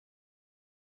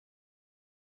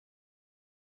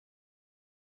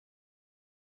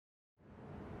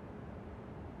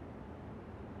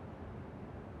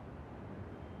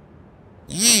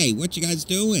Hey, what you guys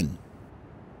doing?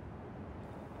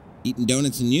 Eating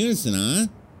donuts in unison, huh?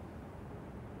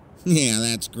 Yeah,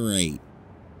 that's great.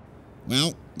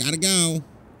 Well, gotta go.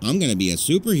 I'm gonna be a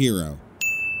superhero.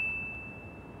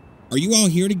 Are you all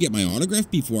here to get my autograph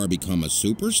before I become a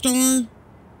superstar?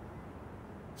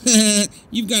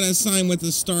 You've got a sign with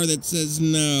a star that says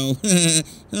no.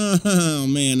 Oh,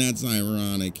 man, that's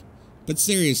ironic. But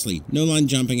seriously, no line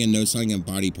jumping and no selling of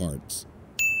body parts.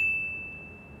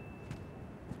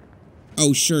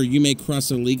 Oh, sure, you may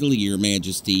cross illegally, Your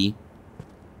Majesty.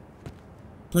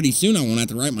 Pretty soon I won't have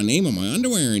to write my name on my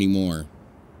underwear anymore.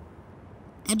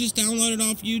 I'll just download it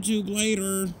off YouTube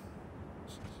later.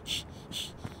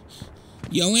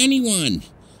 Yo, anyone!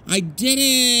 I did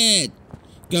it!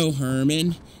 Go,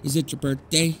 Herman. Is it your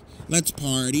birthday? Let's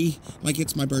party like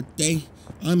it's my birthday.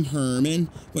 I'm Herman.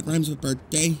 What rhymes with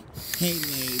birthday? Hey,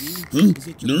 lady. Is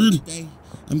it your birthday?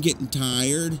 I'm getting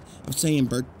tired of saying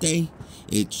birthday.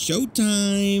 It's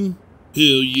showtime.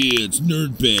 Hell yeah, it's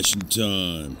nerd bashing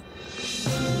time.